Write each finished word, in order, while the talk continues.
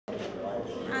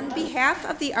behalf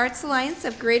of the Arts Alliance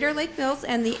of Greater Lake Mills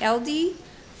and the LD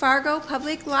Fargo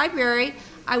Public Library,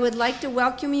 I would like to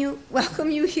welcome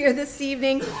you here this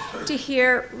evening to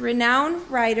hear renowned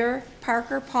writer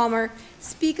Parker Palmer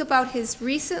speak about his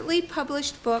recently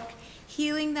published book,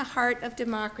 Healing the Heart of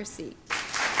Democracy.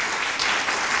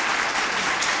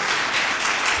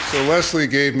 So Leslie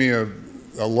gave me a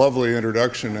lovely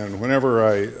introduction, and whenever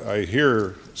I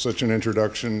hear such an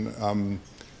introduction,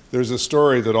 there's a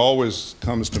story that always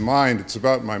comes to mind. It's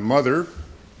about my mother,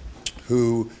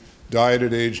 who died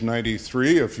at age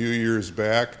 93 a few years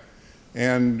back,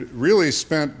 and really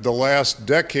spent the last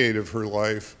decade of her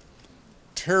life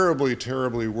terribly,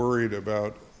 terribly worried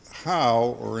about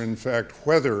how, or in fact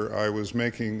whether, I was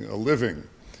making a living.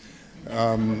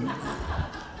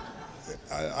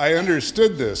 I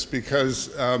understood this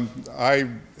because I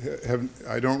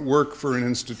don't work for an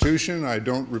institution, I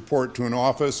don't report to an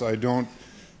office, I don't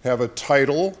have a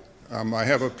title. I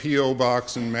have a P.O.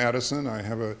 box in Madison, I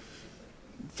have a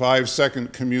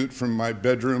 5-second commute from my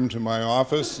bedroom to my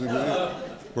office,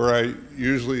 where I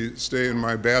usually stay in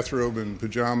my bathrobe and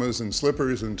pajamas and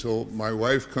slippers until my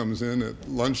wife comes in at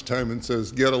lunchtime and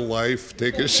says, "Get a life,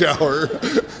 take a shower,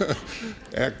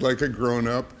 act like a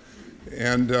grown-up."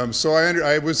 And so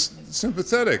I was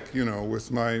sympathetic, you know, with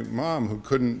my mom, who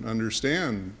couldn't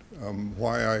understand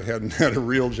why I hadn't had a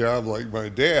real job like my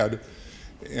dad,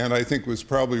 and I think was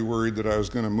probably worried that I was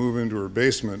going to move into her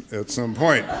basement at some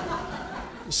point.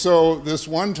 So this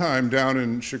one time down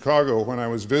in Chicago, when I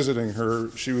was visiting her,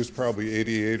 she was probably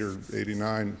 88 or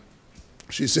 89,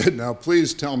 she said, "Now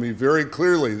please tell me very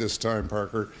clearly this time,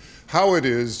 Parker, how it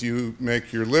is you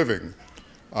make your living.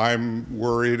 I'm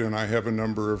worried, and I have a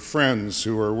number of friends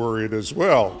who are worried as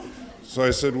well." So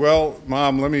I said, "Well,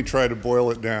 Mom, let me try to boil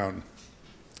it down."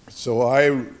 So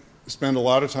I spend a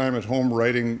lot of time at home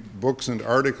writing books and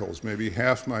articles, maybe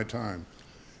half my time,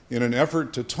 in an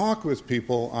effort to talk with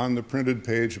people on the printed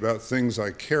page about things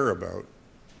I care about.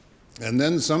 And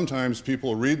then sometimes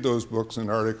people read those books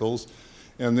and articles,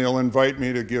 and they'll invite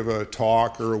me to give a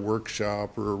talk or a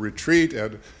workshop or a retreat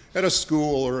at a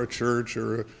school or a church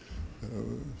or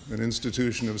an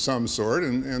institution of some sort.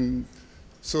 And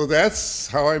so that's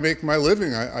how I make my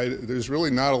living. There's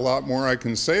really not a lot more I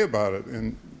can say about it.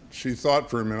 And she thought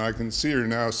for a minute. I can see her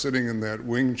now sitting in that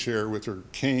wing chair with her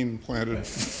cane planted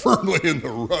firmly in the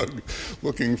rug,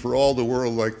 looking for all the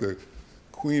world like the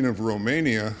Queen of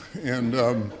Romania.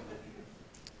 And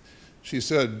she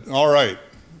said, "All right,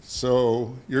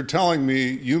 so you're telling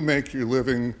me you make your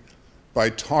living by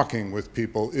talking with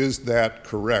people. Is that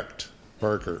correct,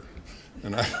 Parker?"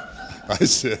 And I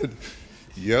said,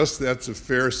 "Yes, that's a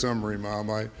fair summary, Mom.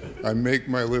 I make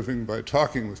my living by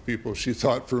talking with people." She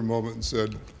thought for a moment and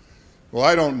said, "Well,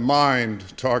 I don't mind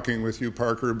talking with you,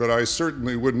 Parker, but I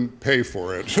certainly wouldn't pay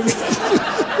for it."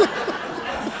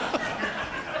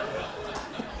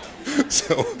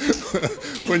 So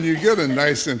when you get a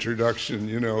nice introduction,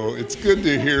 you know, it's good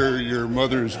to hear your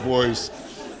mother's voice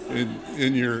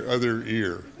in your other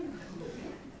ear.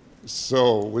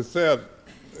 So with that,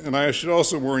 and I should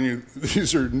also warn you,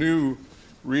 these are new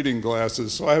reading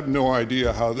glasses, so I have no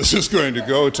idea how this is going to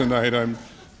go tonight. I'm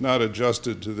not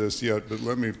adjusted to this yet, but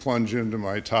let me plunge into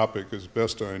my topic as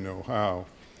best I know how.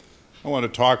 I want to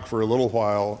talk for a little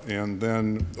while and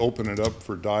then open it up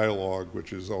for dialogue,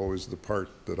 which is always the part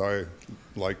that I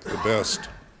like the best.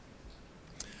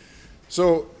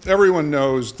 So everyone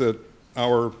knows that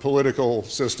our political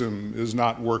system is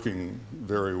not working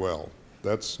very well.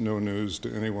 That's no news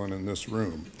to anyone in this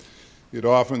room. It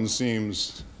often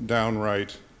seems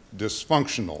downright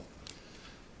dysfunctional.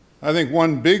 I think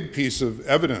one big piece of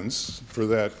evidence for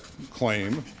that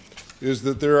claim is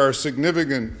that there are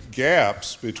significant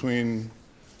gaps between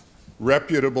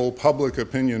reputable public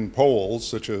opinion polls,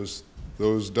 such as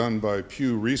those done by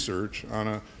Pew Research, on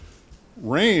a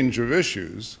range of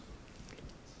issues,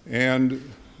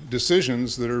 and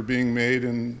decisions that are being made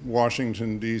in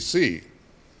Washington, D.C.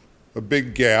 A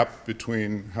big gap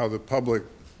between how the public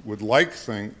would like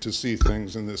to see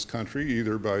things in this country,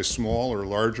 either by small or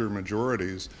larger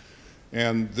majorities,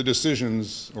 and the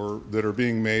decisions that are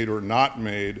being made or not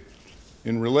made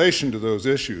in relation to those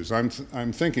issues. I'm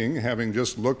thinking, having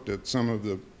just looked at some of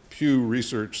the Pew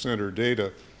Research Center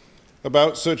data,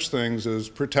 about such things as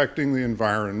protecting the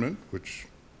environment, which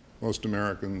most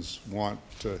Americans want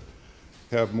to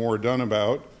have more done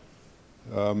about,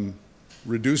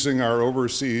 reducing our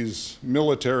overseas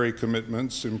military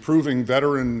commitments, improving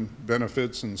veteran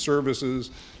benefits and services,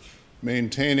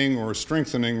 maintaining or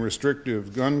strengthening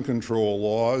restrictive gun control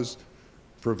laws,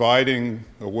 providing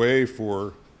a way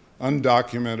for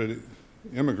undocumented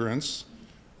immigrants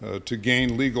to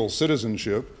gain legal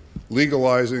citizenship,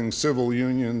 legalizing civil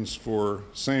unions for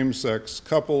same-sex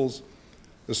couples,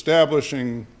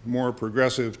 establishing more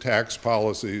progressive tax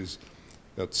policies,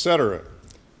 etc.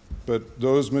 But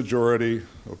those majority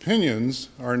opinions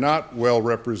are not well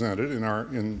represented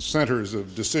in centers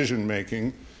of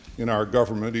decision-making in our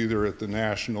government, either at the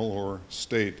national or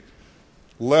state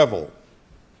level.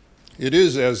 It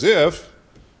is as if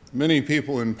many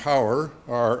people in power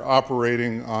are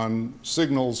operating on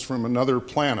signals from another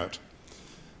planet,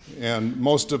 and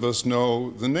most of us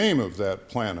know the name of that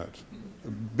planet: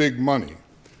 big money.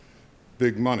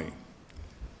 Big money.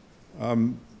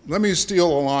 Let me steal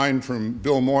a line from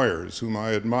Bill Moyers, whom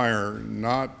I admire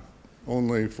not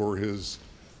only for his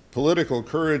political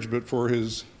courage, but for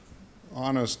his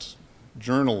honest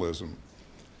journalism.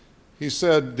 He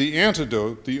said, "The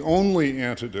antidote, the only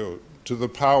antidote to the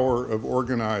power of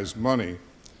organized money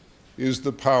is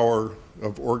the power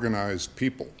of organized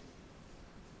people."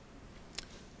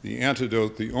 The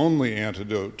antidote, the only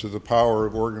antidote to the power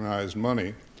of organized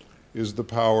money is the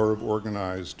power of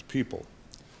organized people.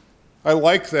 I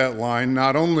like that line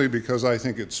not only because I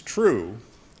think it's true.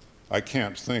 I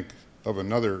can't think of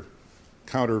another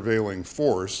countervailing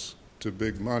force to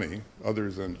big money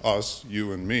other than us,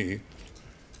 you and me,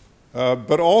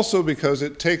 but also because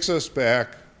it takes us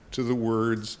back to the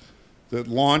words that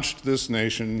launched this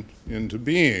nation into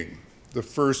being, the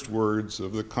first words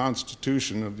of the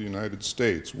Constitution of the United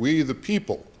States. We the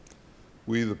people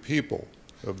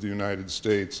of the United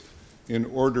States, in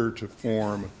order to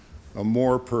form a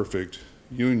more perfect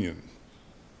union.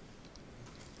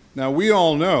 Now, we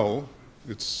all know,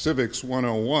 it's Civics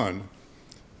 101,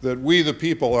 that we the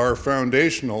people are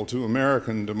foundational to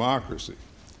American democracy.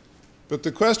 But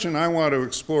the question I want to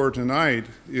explore tonight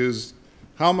is,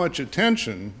 how much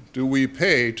attention do we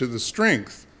pay to the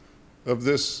strength of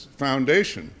this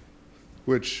foundation,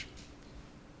 which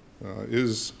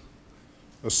is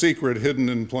a secret hidden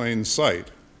in plain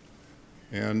sight?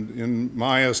 And in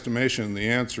my estimation, the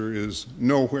answer is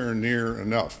nowhere near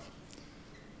enough.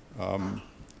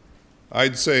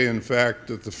 I'd say, in fact,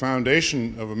 that the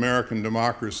foundation of American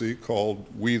democracy, called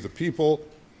we the people,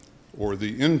 or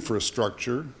the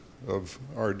infrastructure of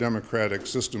our democratic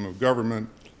system of government,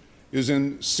 is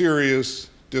in serious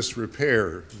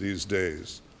disrepair these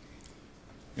days.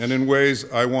 And in ways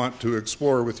I want to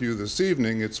explore with you this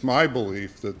evening, it's my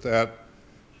belief that that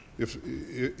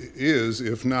is,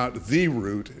 if not the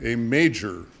root, a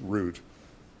major root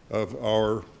of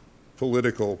our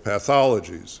political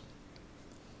pathologies.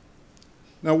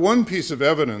 Now, one piece of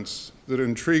evidence that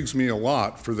intrigues me a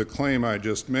lot for the claim I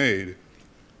just made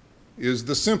is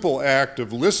the simple act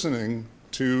of listening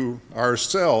to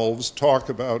ourselves talk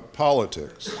about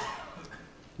politics.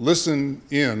 Listen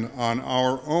in on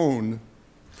our own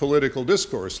political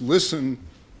discourse. Listen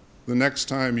the next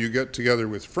time you get together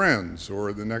with friends,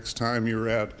 or the next time you're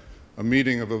at a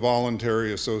meeting of a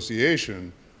voluntary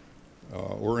association,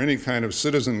 or any kind of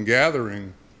citizen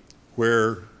gathering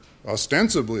where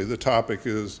ostensibly the topic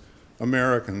is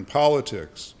American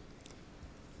politics.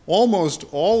 Almost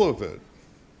all of it,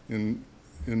 in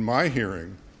my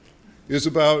hearing, is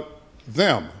about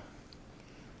them,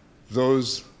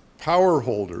 those power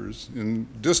holders in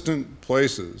distant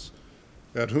places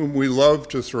at whom we love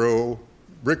to throw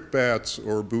brickbats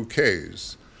or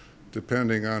bouquets,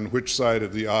 depending on which side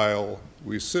of the aisle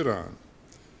we sit on.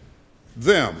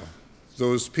 Them,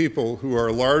 those people who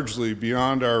are largely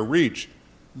beyond our reach.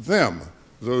 Them,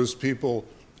 those people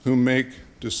who make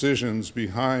decisions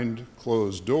behind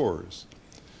closed doors.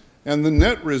 And the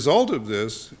net result of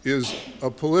this is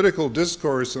a political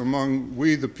discourse among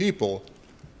we the people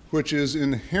which is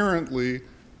inherently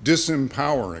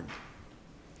disempowering.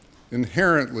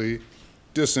 Inherently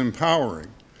disempowering.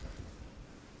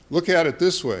 Look at it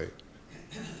this way.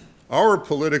 Our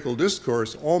political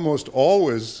discourse almost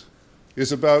always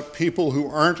is about people who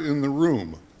aren't in the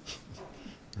room,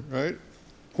 right?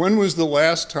 When was the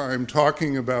last time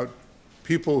talking about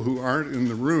people who aren't in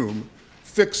the room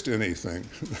fixed anything?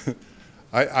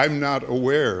 I'm not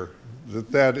aware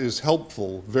that that is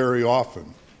helpful very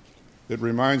often. It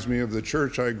reminds me of the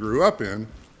church I grew up in,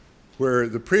 where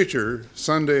the preacher,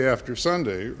 Sunday after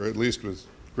Sunday, or at least with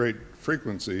great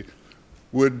frequency,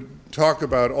 would talk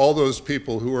about all those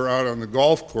people who were out on the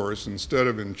golf course instead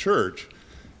of in church.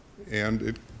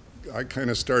 And I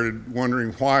kind of started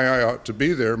wondering why I ought to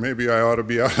be there. Maybe I ought to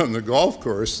be out on the golf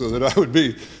course so that I would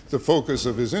be the focus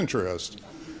of his interest.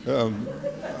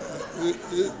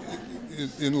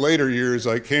 In later years,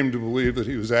 I came to believe that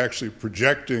he was actually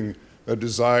projecting a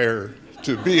desire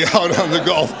to be out on the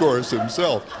golf course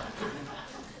himself.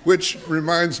 Which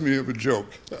reminds me of a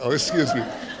joke. Oh, excuse me.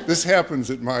 This happens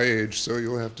at my age, so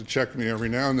you'll have to check me every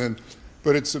now and then.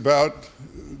 But it's about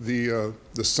the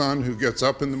son who gets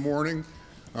up in the morning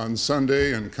on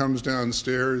Sunday and comes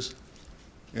downstairs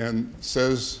and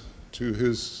says to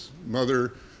his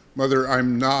mother, "Mother,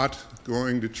 I'm not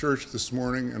going to church this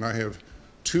morning, and I have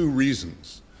 2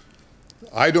 reasons.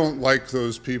 I don't like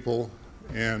those people,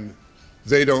 and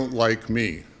they don't like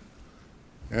me."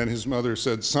 And his mother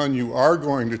said, "Son, you are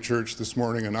going to church this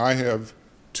morning, and I have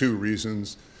 2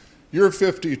 reasons. You're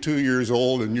 52 years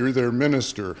old, and you're their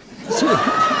minister."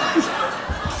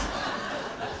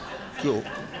 So,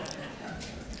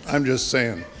 I'm just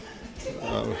saying.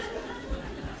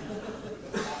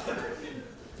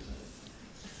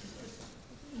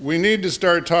 We need to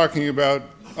start talking about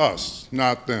us,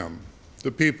 not them,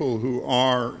 the people who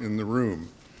are in the room,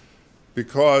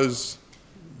 because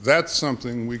that's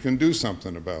something we can do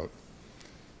something about.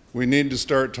 We need to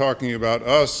start talking about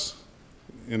us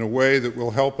in a way that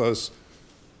will help us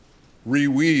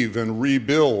reweave and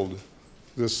rebuild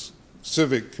this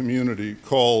civic community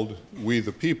called We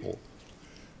the People.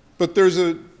 But there's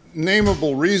a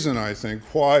nameable reason, I think,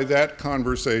 why that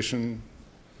conversation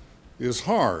is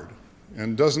hard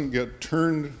and doesn't get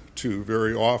turned to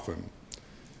very often.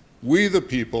 We the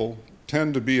people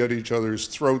tend to be at each other's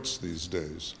throats these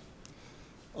days,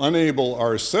 unable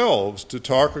ourselves to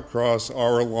talk across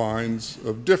our lines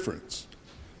of difference: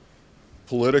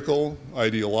 political,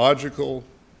 ideological,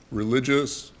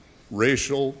 religious,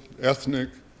 racial, ethnic,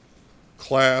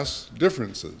 class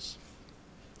differences.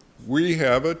 We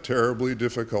have a terribly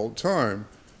difficult time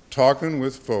talking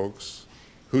with folks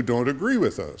who don't agree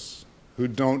with us, who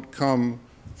don't come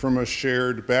from a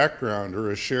shared background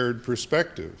or a shared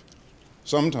perspective,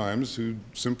 sometimes who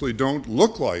simply don't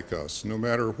look like us, no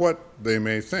matter what they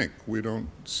may think. We don't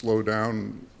slow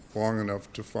down long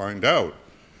enough to find out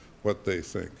what they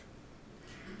think.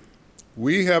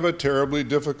 We have a terribly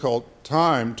difficult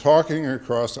time talking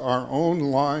across our own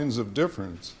lines of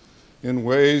difference in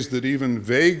ways that even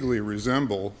vaguely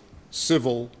resemble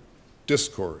civil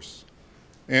discourse.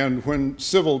 And when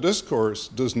civil discourse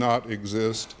does not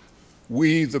exist,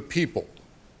 we the people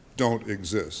don't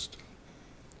exist.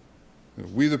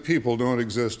 We the people don't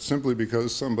exist simply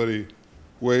because somebody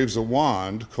waves a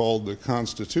wand called the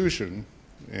Constitution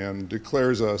and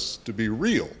declares us to be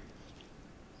real.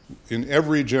 In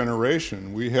every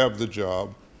generation, we have the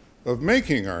job of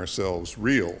making ourselves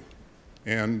real.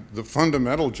 And the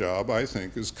fundamental job, I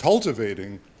think, is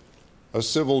cultivating a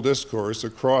civil discourse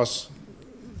across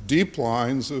deep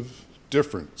lines of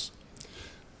difference.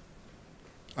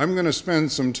 I'm going to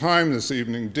spend some time this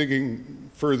evening digging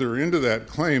further into that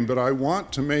claim, but I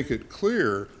want to make it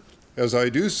clear as I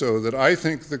do so that I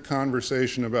think the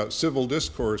conversation about civil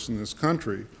discourse in this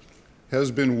country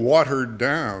has been watered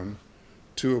down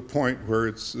to a point where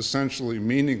it's essentially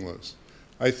meaningless.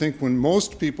 I think when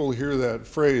most people hear that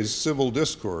phrase, civil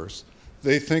discourse,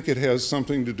 they think it has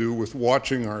something to do with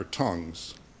watching our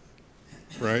tongues,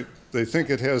 right? They think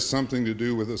it has something to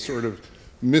do with a sort of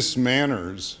Miss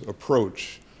Manners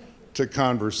approach to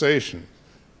conversation,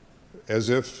 as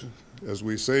if, as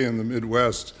we say in the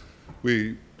Midwest,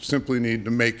 we simply need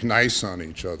to make nice on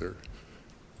each other.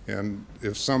 And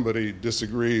if somebody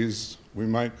disagrees, we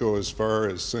might go as far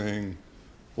as saying,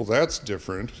 well, that's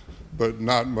different, but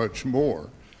not much more.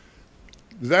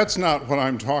 That's not what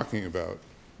I'm talking about.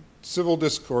 Civil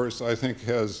discourse, I think,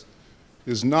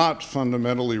 is not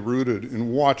fundamentally rooted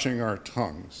in watching our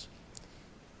tongues.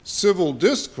 Civil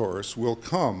discourse will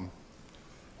come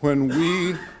when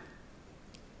we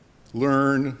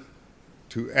learn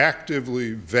to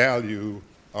actively value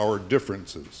our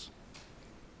differences.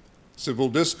 Civil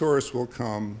discourse will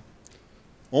come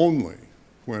only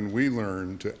when we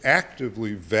learn to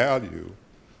actively value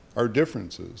our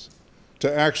differences,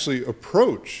 to actually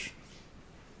approach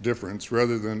difference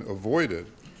rather than avoid it,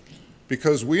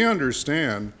 because we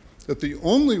understand that the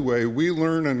only way we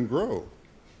learn and grow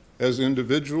as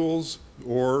individuals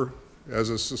or as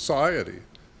a society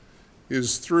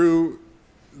is through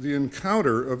the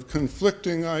encounter of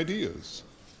conflicting ideas,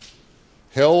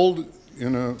 held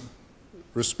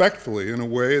respectfully in a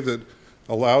way that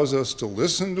allows us to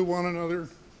listen to one another,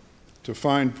 to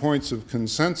find points of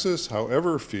consensus,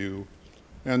 however few,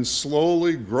 and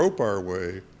slowly grope our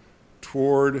way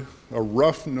toward a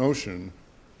rough notion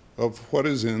of what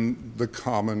is in the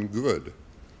common good,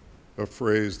 a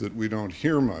phrase that we don't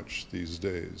hear much these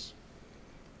days.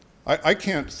 I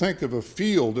can't think of a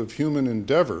field of human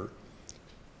endeavor,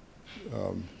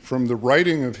 from the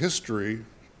writing of history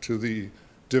to the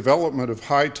development of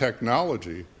high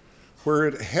technology, where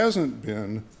it hasn't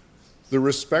been the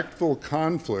respectful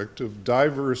conflict of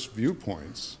diverse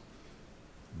viewpoints,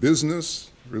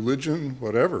 business, religion,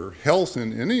 whatever, health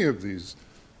in any of these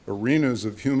arenas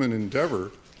of human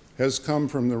endeavor has come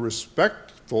from the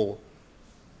respectful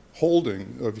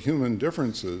holding of human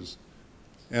differences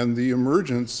and the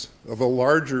emergence of a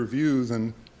larger view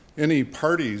than any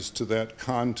parties to that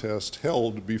contest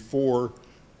held before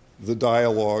the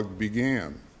dialogue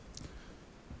began.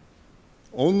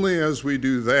 Only as we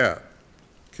do that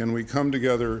can we come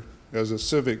together as a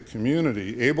civic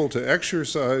community, able to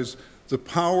exercise the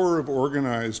power of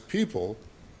organized people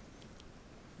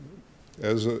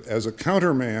as a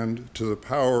countermand to the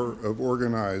power of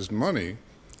organized money,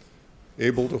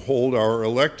 able to hold our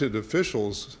elected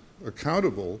officials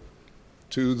accountable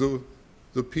to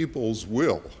the people's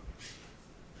will.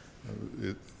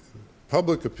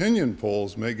 Public opinion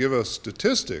polls may give us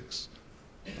statistics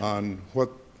on what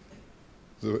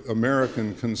the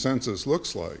American consensus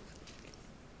looks like,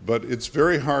 but it's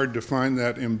very hard to find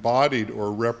that embodied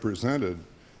or represented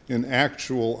in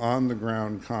actual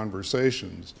on-the-ground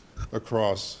conversations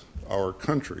across our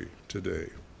country today.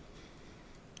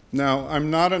 Now, I'm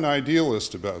not an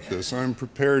idealist about this. I'm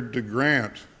prepared to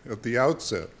grant at the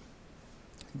outset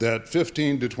that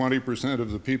 15 to 20%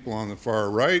 of the people on the far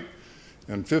right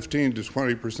and 15 to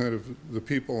 20% of the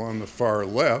people on the far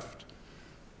left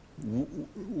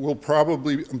will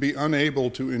probably be unable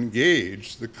to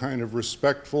engage the kind of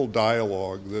respectful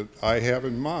dialogue that I have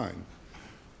in mind.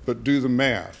 But do the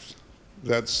math.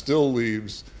 That still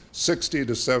leaves 60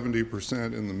 to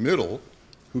 70% in the middle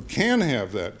who can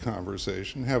have that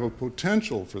conversation, have a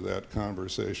potential for that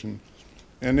conversation,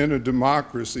 and in a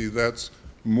democracy that's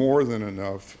more than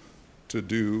enough to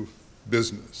do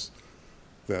business,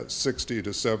 that 60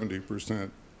 to 70%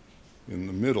 in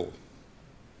the middle.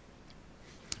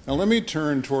 Now let me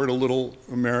turn toward a little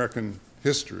American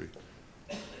history.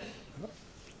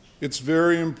 It's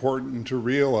very important to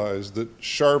realize that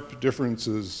sharp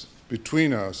differences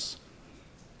between us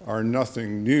are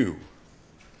nothing new,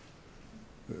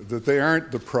 that they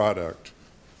aren't the product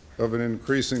of an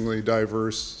increasingly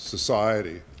diverse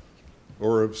society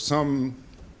or of some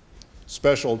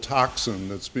special toxin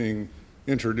that's being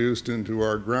introduced into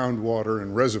our groundwater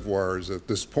and reservoirs at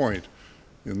this point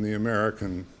in the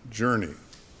American journey.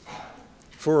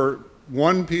 For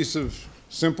one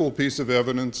simple piece of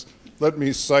evidence, let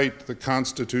me cite the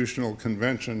Constitutional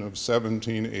Convention of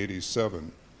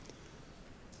 1787.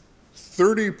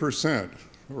 30%,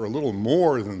 or a little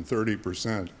more than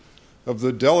 30%, of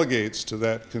the delegates to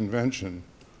that convention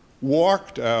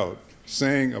walked out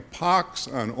saying a pox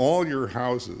on all your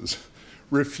houses,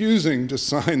 refusing to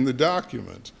sign the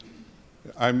document.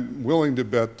 I'm willing to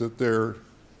bet that their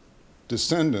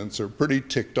descendants are pretty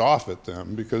ticked off at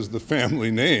them because the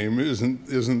family name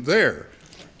isn't there.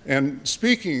 And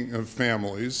speaking of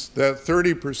families, that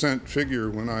 30% figure,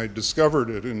 when I discovered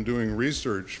it in doing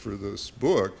research for this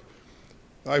book,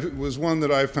 was one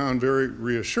that I found very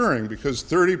reassuring, because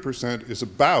 30% is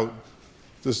about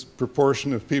this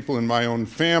proportion of people in my own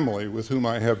family with whom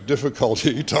I have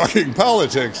difficulty talking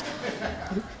politics,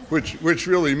 which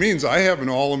really means I have an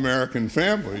all-American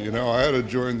family. You know, I had to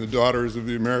join the Daughters of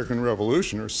the American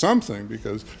Revolution or something,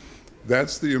 because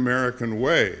that's the American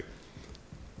way.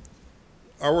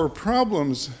 Our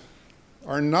problems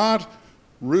are not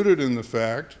rooted in the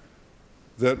fact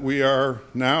that we are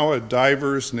now a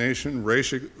diverse nation,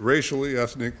 racially,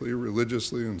 ethnically,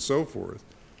 religiously, and so forth.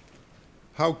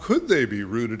 How could they be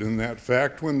rooted in that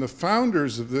fact when the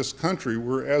founders of this country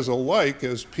were as alike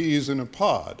as peas in a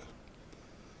pod?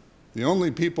 The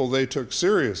only people they took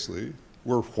seriously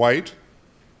were white,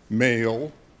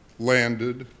 male,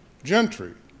 landed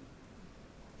gentry.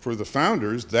 For the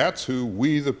founders, that's who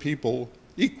we the people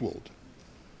equaled.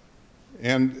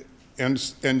 And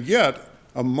yet,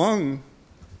 among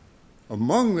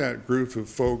that group of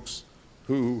folks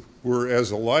who were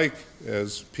as alike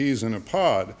as peas in a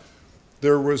pod,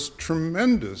 there was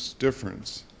tremendous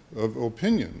difference of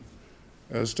opinion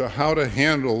as to how to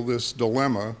handle this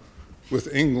dilemma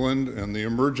with England and the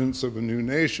emergence of a new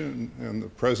nation and the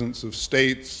presence of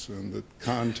states and the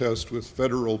contest with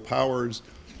federal powers.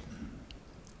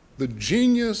 The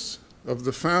genius of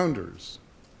the founders,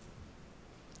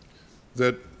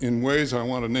 that in ways I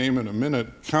want to name in a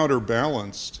minute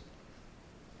counterbalanced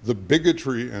the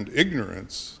bigotry and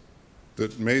ignorance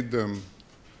that made them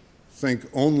think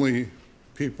only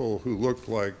people who looked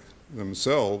like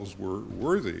themselves were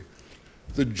worthy.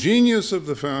 The genius of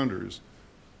the founders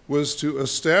was to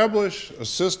establish a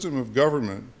system of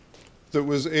government that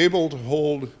was able to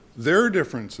hold their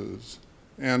differences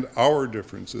and our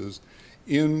differences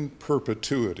in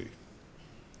perpetuity.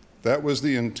 That was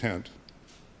the intent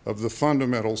of the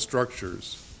fundamental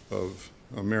structures of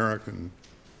American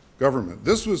government.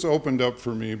 This was opened up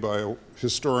for me by a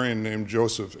historian named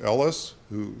Joseph Ellis,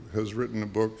 who has written a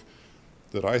book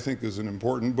that I think is an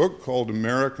important book called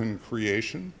American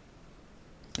Creation.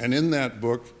 And in that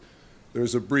book,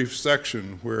 there's a brief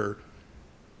section where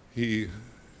he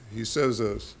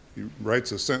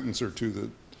writes a sentence or two that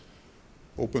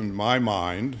opened my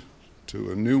mind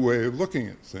to a new way of looking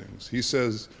at things. He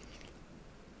says,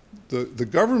 the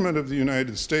government of the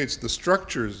United States, the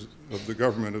structures of the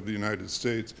government of the United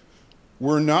States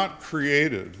were not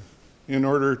created in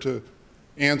order to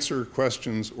answer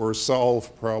questions or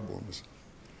solve problems.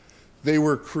 They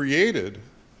were created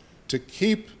to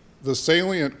keep the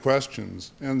salient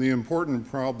questions and the important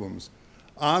problems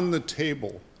on the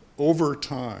table over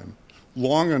time,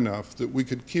 long enough that we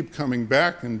could keep coming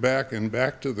back and back and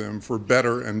back to them for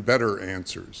better and better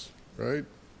answers, right?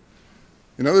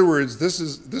 In other words, this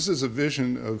is a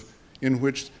vision in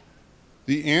which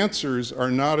the answers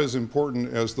are not as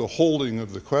important as the holding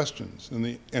of the questions,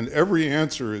 and every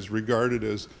answer is regarded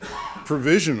as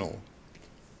provisional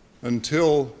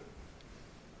until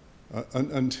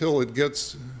it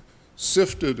gets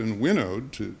sifted and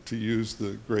winnowed, to use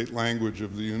the great language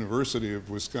of the University of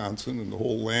Wisconsin and the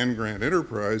whole land-grant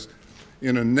enterprise,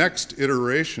 in a next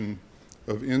iteration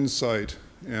of insight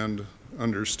and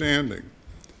understanding.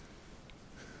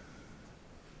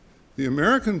 The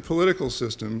American political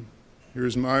system,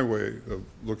 here's my way of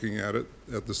looking at it,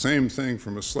 at the same thing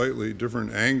from a slightly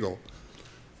different angle.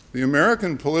 The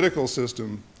American political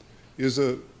system is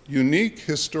a unique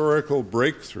historical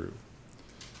breakthrough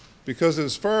because,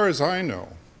 as far as I know,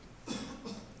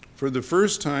 for the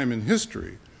first time in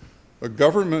history, a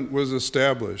government was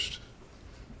established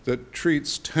that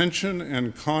treats tension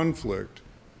and conflict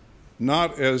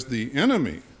not as the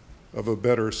enemy of a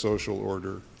better social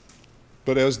order,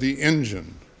 but as the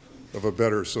engine of a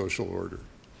better social order.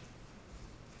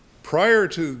 Prior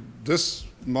to this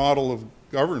model of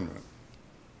government,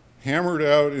 hammered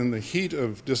out in the heat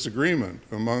of disagreement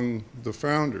among the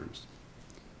founders,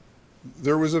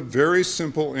 there was a very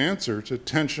simple answer to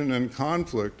tension and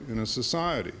conflict in a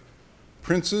society.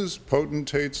 Princes,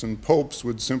 potentates, and popes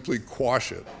would simply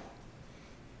quash it.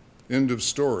 End of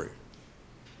story.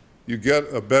 You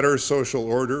get a better social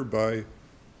order by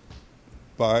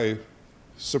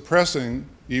suppressing,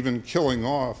 even killing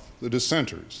off, the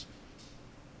dissenters.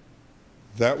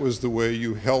 That was the way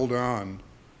you held on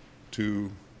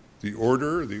to the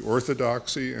order, the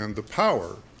orthodoxy, and the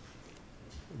power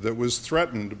that was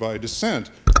threatened by dissent.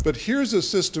 But here's a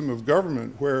system of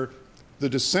government where the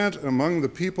dissent among the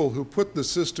people who put the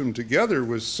system together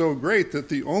was so great that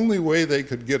the only way they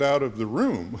could get out of the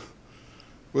room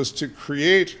was to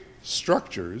create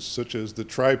structures such as the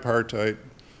tripartite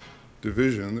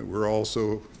division that we're all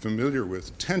so familiar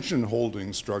with,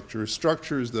 tension-holding structures,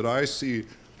 structures that I see,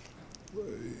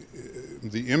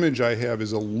 the image I have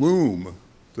is a loom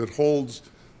that holds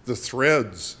the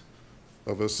threads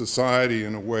of a society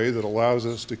in a way that allows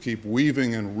us to keep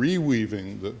weaving and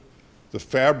reweaving the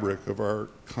fabric of our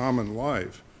common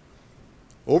life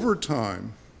over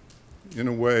time in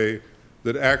a way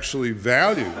that actually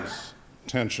values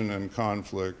tension and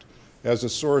conflict as a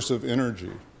source of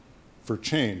energy for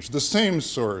change, the same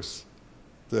source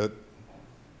that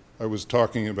I was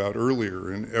talking about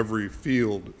earlier in every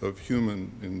field of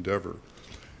human endeavor.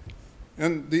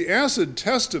 And the acid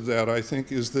test of that, I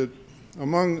think, is that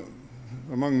among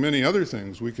many other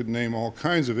things, we could name all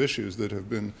kinds of issues that have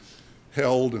been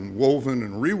held and woven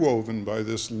and rewoven by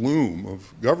this loom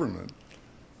of government.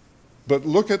 But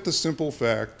look at the simple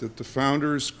fact that the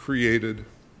founders created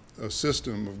a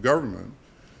system of government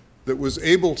that was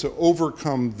able to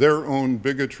overcome their own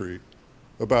bigotry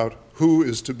about who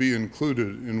is to be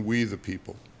included in we the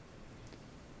people.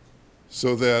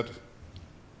 So that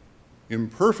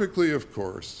imperfectly, of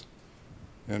course,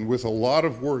 and with a lot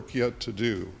of work yet to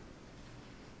do,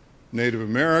 Native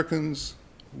Americans,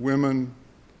 women,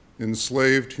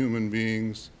 enslaved human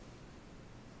beings,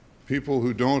 people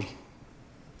who don't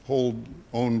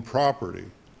own property,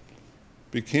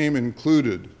 became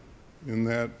included in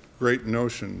that great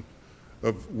notion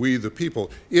of we the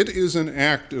people. It is an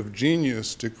act of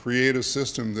genius to create a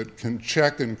system that can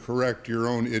check and correct your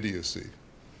own idiocy.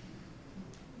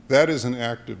 That is an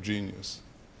act of genius.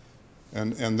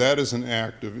 And that is an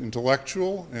act of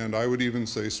intellectual, and I would even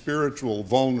say spiritual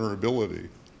vulnerability,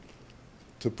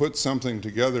 to put something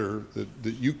together that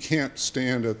you can't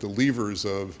stand at the levers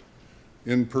of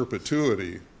in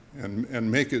perpetuity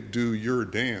and make it do your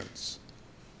dance,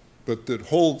 but that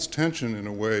holds tension in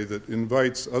a way that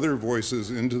invites other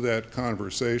voices into that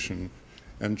conversation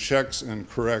and checks and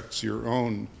corrects your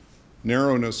own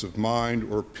narrowness of mind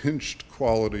or pinched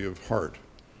quality of heart.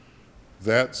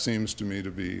 That seems to me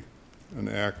to be an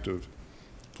act of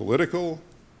political,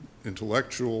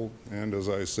 intellectual, and, as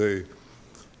I say,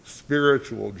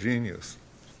 spiritual genius.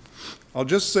 I'll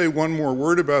just say one more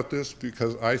word about this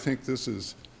because I think this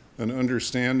is an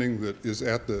understanding that is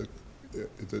that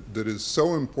is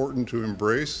so important to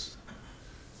embrace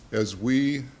as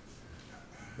we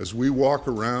walk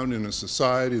around in a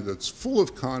society that's full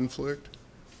of conflict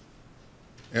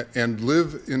and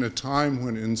live in a time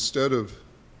when instead of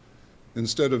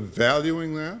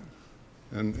valuing that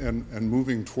and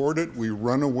moving toward it, we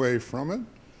run away from it.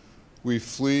 We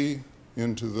flee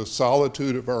into the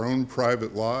solitude of our own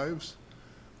private lives.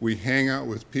 We hang out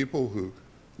with people who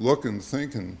look and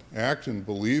think and act and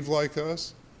believe like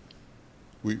us.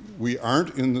 We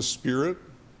aren't in the spirit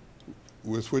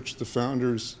with which the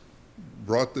founders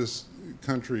brought this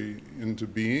country into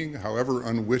being, however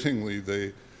unwittingly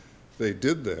they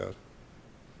did that.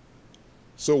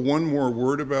 So one more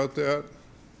word about that.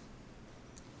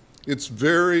 It's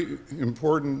very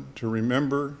important to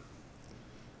remember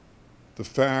the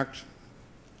fact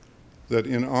that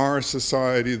in our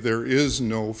society there is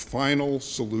no final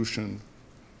solution,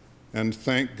 and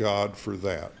thank God for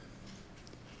that.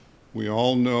 We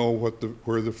all know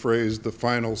where the phrase "the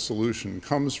final solution"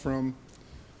 comes from.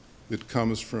 It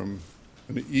comes from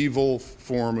an evil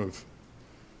form of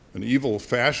an evil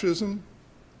fascism,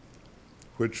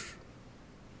 which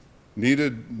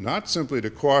needed not simply to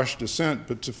quash dissent,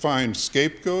 but to find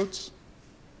scapegoats.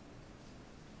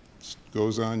 It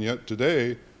goes on yet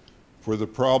today for the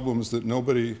problems that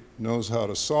nobody knows how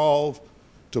to solve,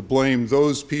 to blame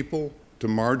those people, to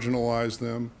marginalize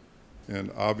them, and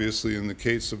obviously in the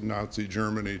case of Nazi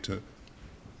Germany, to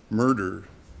murder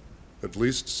at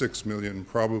least 6 million,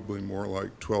 probably more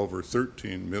like 12 or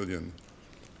 13 million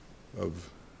of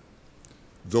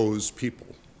those people.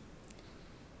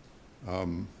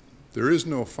 There is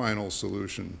no final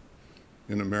solution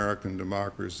in American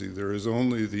democracy. There is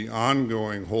only the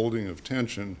ongoing holding of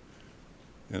tension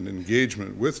and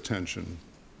engagement with tension,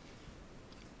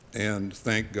 and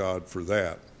thank God for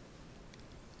that.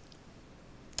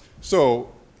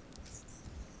 So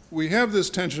we have this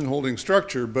tension-holding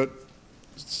structure, but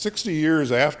 60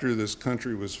 years after this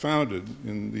country was founded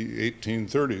in the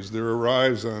 1830s, there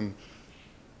arrives on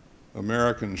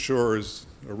American shores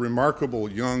a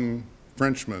remarkable young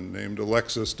Frenchman named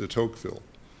Alexis de Tocqueville.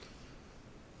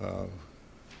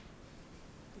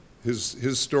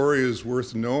 His story is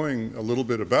worth knowing a little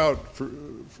bit about.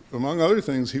 Among other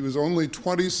things, he was only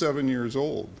 27 years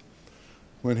old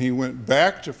when he went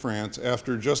back to France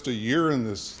after just a year in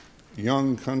this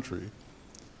young country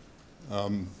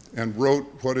and wrote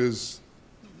what is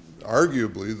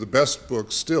arguably the best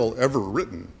book still ever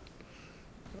written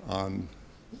on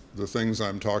the things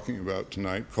I'm talking about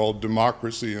tonight, called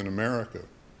Democracy in America.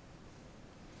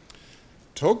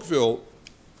 Tocqueville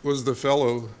was the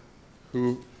fellow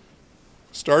who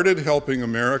started helping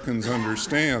Americans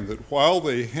understand that while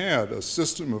they had a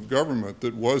system of government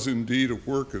that was indeed a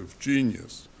work of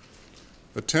genius,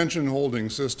 a tension-holding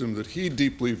system that he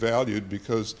deeply valued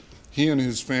because he and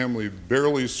his family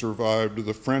barely survived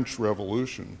the French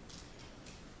Revolution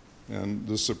and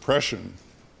the suppression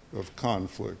of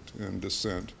conflict and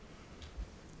dissent.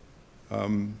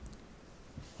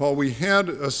 While we had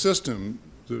a system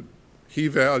that he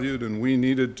valued and we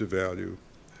needed to value,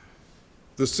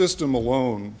 the system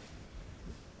alone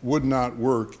would not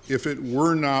work if it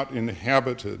were not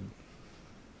inhabited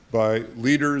by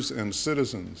leaders and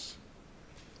citizens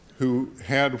who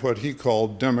had what he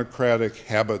called democratic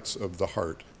habits of the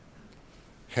heart.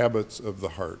 Habits of the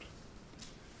heart.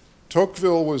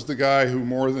 Tocqueville was the guy who,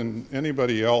 more than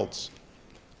anybody else,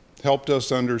 helped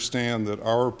us understand that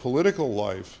our political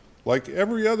life, like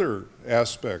every other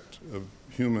aspect of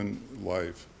human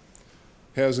life,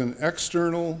 has an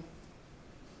external,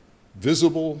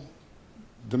 visible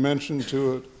dimension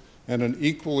to it and an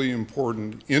equally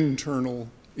important internal,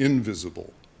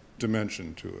 invisible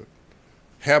dimension to it.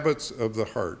 Habits of the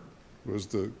heart was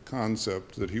the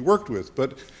concept that he worked with,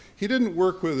 but he didn't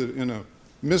work with it in a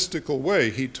mystical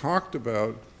way. He talked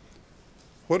about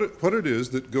what it is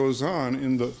that goes on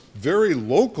in the very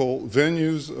local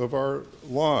venues of our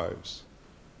lives,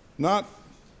 not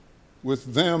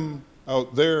with them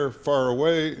out there far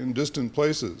away in distant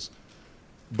places,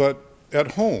 but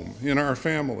at home, in our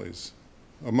families,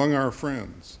 among our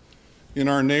friends, in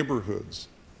our neighborhoods,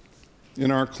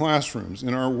 in our classrooms,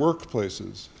 in our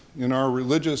workplaces, in our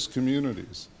religious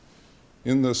communities,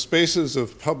 in the spaces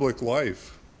of public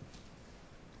life.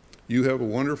 You have a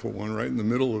wonderful one right in the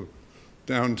middle of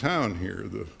downtown here,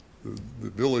 the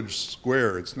village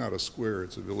square. It's not a square,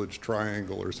 it's a village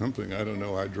triangle or something. I don't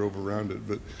know, I drove around it,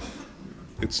 but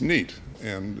it's neat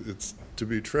and it's to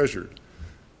be treasured.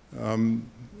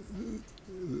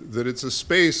 That it's a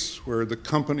space where the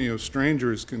company of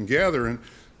strangers can gather. And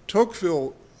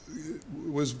Tocqueville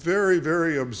was very,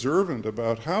 very observant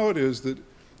about how it is that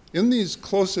in these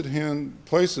close-at-hand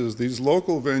places, these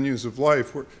local venues of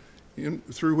life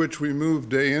through which we move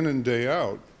day in and day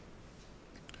out,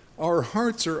 our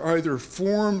hearts are either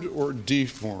formed or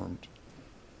deformed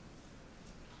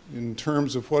in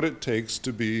terms of what it takes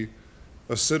to be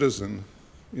a citizen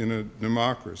in a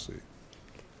democracy.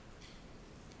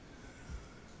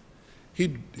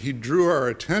 He drew our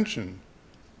attention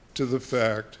to the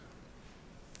fact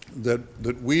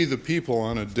that we, the people,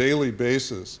 on a daily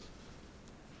basis,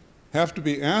 have to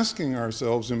be asking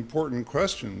ourselves important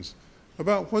questions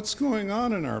about what's going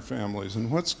on in our families and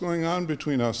what's going on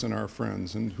between us and our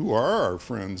friends and who are our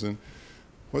friends and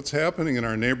what's happening in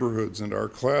our neighborhoods and our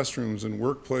classrooms and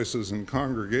workplaces and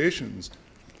congregations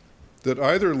that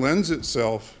either lends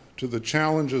itself to the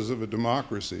challenges of a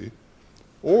democracy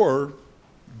or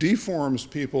deforms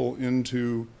people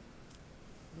into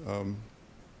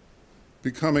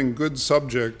becoming good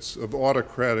subjects of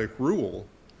autocratic rule,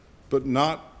 but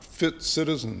not fit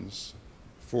citizens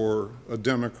for a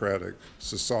democratic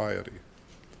society.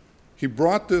 He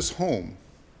brought this home.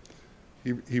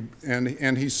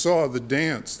 He saw the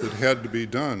dance that had to be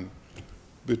done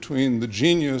between the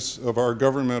genius of our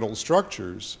governmental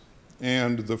structures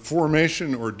and the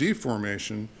formation or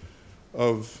deformation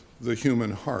of the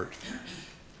human heart.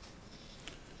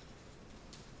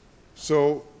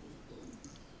 So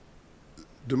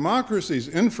democracy's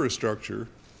infrastructure,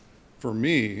 for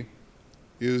me,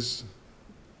 is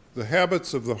the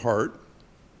habits of the heart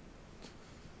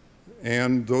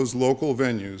and those local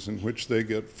venues in which they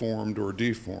get formed or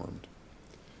deformed.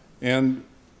 And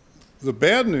the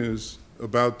bad news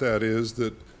about that is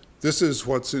that this is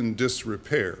what's in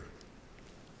disrepair.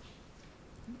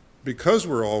 Because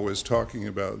we're always talking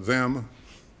about them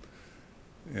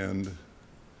and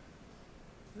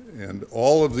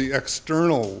all of the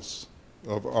externals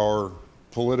of our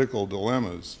political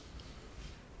dilemmas,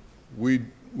 we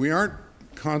aren't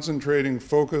concentrating,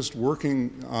 focused,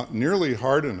 working nearly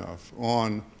hard enough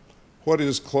on what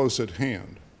is close at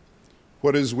hand,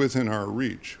 what is within our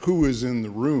reach, who is in the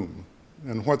room,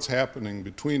 and what's happening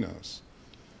between us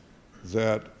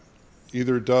that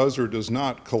either does or does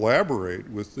not collaborate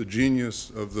with the genius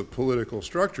of the political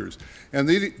structures, and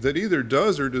that either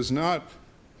does or does not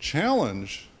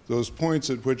challenge those points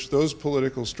at which those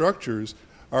political structures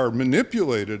are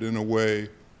manipulated in a way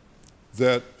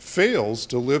that fails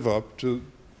to live up to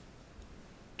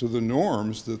the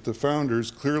norms that the founders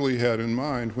clearly had in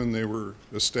mind when they were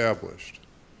established.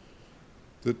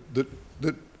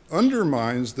 That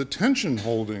undermines the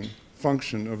tension-holding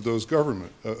function of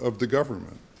the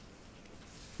government.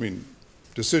 I mean,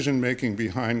 decision-making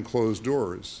behind closed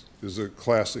doors is a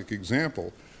classic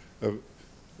example of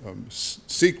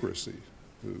secrecy,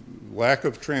 lack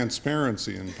of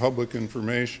transparency in public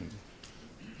information,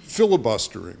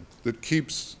 filibustering that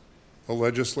keeps a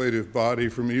legislative body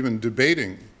from even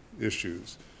debating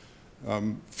issues,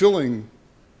 filling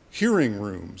hearing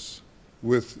rooms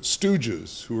with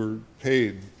stooges who are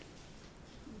paid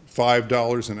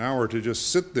 $5 an hour to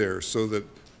just sit there so that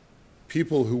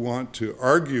people who want to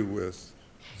argue with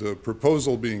the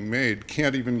proposal being made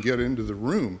can't even get into the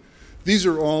room. These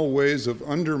are all ways of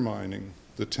undermining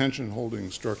the tension-holding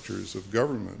structures of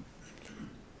government.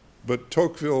 But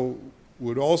Tocqueville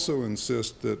would also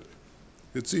insist that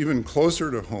it's even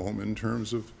closer to home in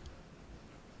terms of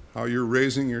how you're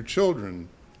raising your children,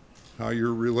 how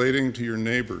you're relating to your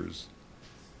neighbors,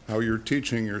 how you're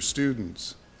teaching your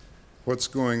students, what's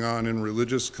going on in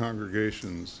religious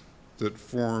congregations that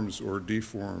forms or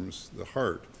deforms the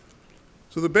heart.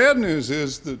 So the bad news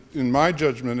is that, in my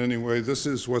judgment anyway, this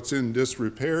is what's in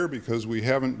disrepair because we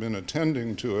haven't been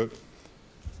attending to it,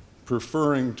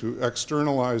 preferring to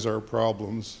externalize our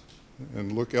problems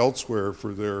and look elsewhere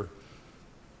for their,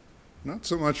 not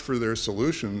so much for their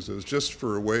solutions as just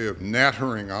for a way of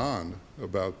nattering on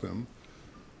about them,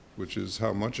 which is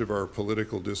how much of our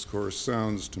political discourse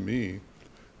sounds to me.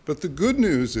 But the good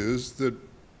news is that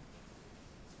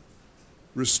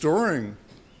restoring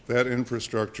that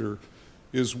infrastructure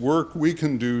is work we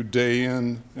can do day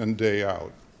in and day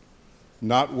out,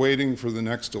 not waiting for the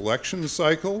next election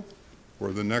cycle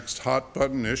or the next hot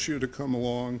button issue to come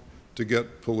along to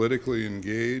get politically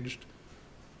engaged,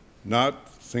 not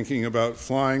thinking about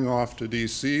flying off to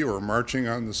DC or marching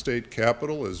on the state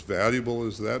capitol, as valuable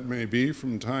as that may be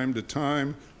from time to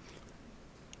time,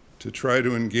 to try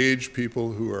to engage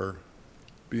people who are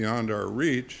beyond our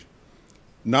reach,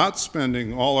 not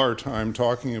spending all our time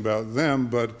talking about them,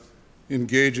 but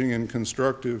engaging in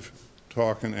constructive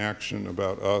talk and action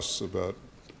about us, about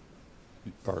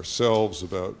ourselves,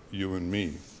 about you and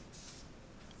me.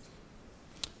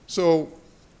 So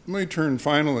let me turn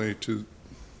finally to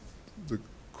the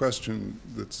question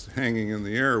that's hanging in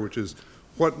the air, which is,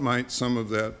 what might some of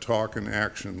that talk and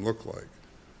action look like?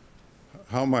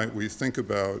 How might we think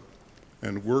about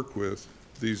and work with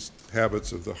these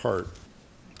habits of the heart?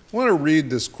 I want to read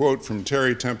this quote from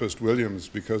Terry Tempest Williams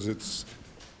because it's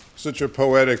such a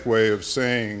poetic way of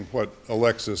saying what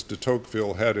Alexis de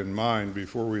Tocqueville had in mind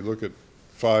before we look at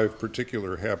 5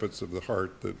 particular habits of the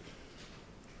heart that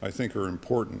I think are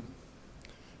important.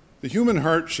 The human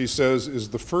heart, she says, is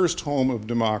the first home of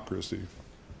democracy.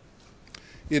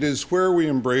 It is where we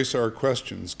embrace our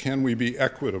questions. Can we be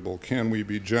equitable? Can we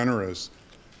be generous?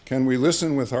 Can we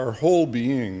listen with our whole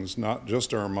beings, not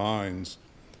just our minds,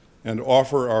 and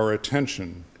offer our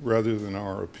attention rather than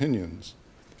our opinions?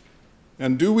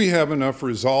 And do we have enough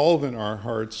resolve in our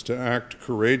hearts to act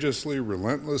courageously,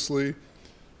 relentlessly,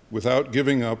 without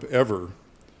giving up ever,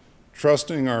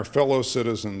 trusting our fellow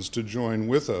citizens to join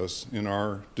with us in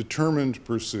our determined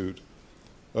pursuit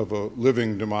of a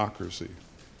living democracy?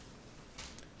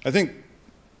 I think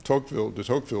de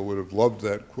Tocqueville would have loved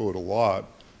that quote a lot.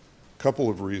 A couple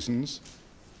of reasons.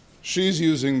 She's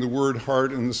using the word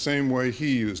heart in the same way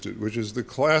he used it, which is the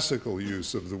classical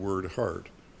use of the word heart.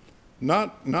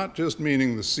 Not just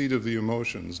meaning the seat of the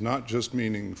emotions, not just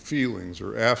meaning feelings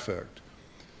or affect,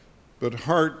 but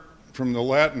heart from the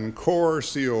Latin cor,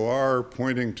 C-O-R,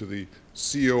 pointing to the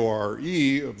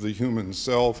C-O-R-E of the human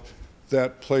self,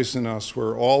 that place in us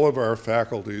where all of our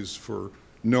faculties for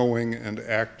knowing and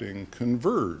acting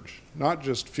converge, not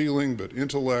just feeling, but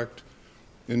intellect,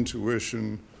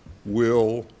 intuition,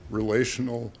 will,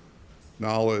 relational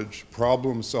knowledge,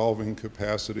 problem-solving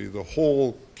capacity, the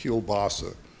whole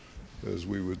kielbasa, as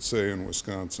we would say in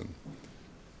Wisconsin.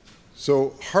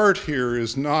 So heart here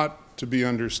is not to be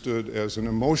understood as an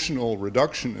emotional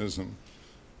reductionism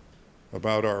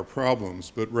about our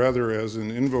problems, but rather as an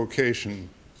invocation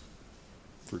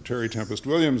for Terry Tempest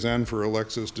Williams and for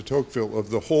Alexis de Tocqueville of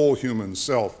the whole human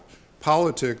self.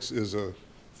 Politics is a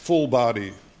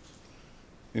full-body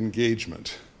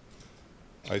engagement,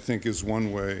 I think, is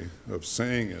one way of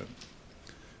saying it.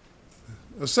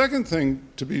 A second thing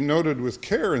to be noted with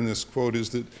care in this quote is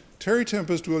that Terry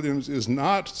Tempest Williams is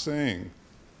not saying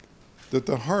that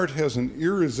the heart has an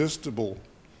irresistible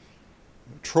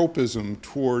tropism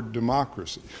toward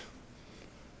democracy.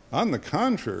 On the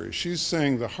contrary, she's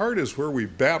saying the heart is where we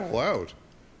battle out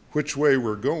which way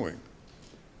we're going,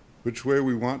 which way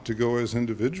we want to go as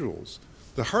individuals.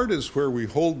 The heart is where we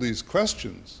hold these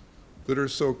questions that are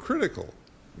so critical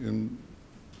in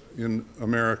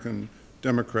American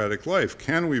democratic life.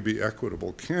 Can we be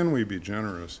equitable? Can we be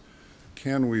generous?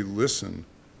 Can we listen,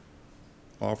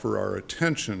 offer our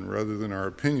attention rather than our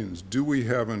opinions? Do we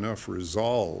have enough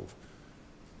resolve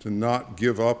to not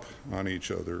give up on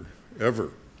each other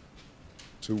ever,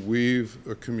 to weave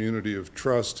a community of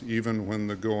trust even when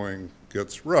the going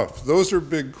gets rough? Those are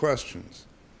big questions.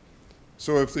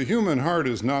 So if the human heart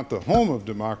is not the home of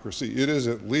democracy, it is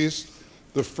at least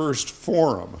the first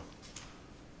forum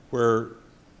where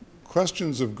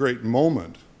questions of great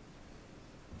moment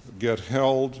get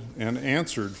held and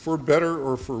answered for better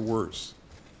or for worse.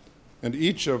 And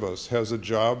each of us has a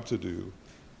job to do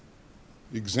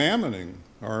examining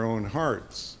our own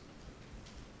hearts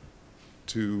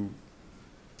to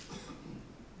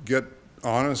get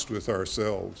honest with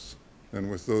ourselves and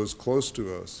with those close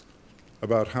to us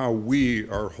about how we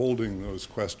are holding those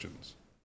questions.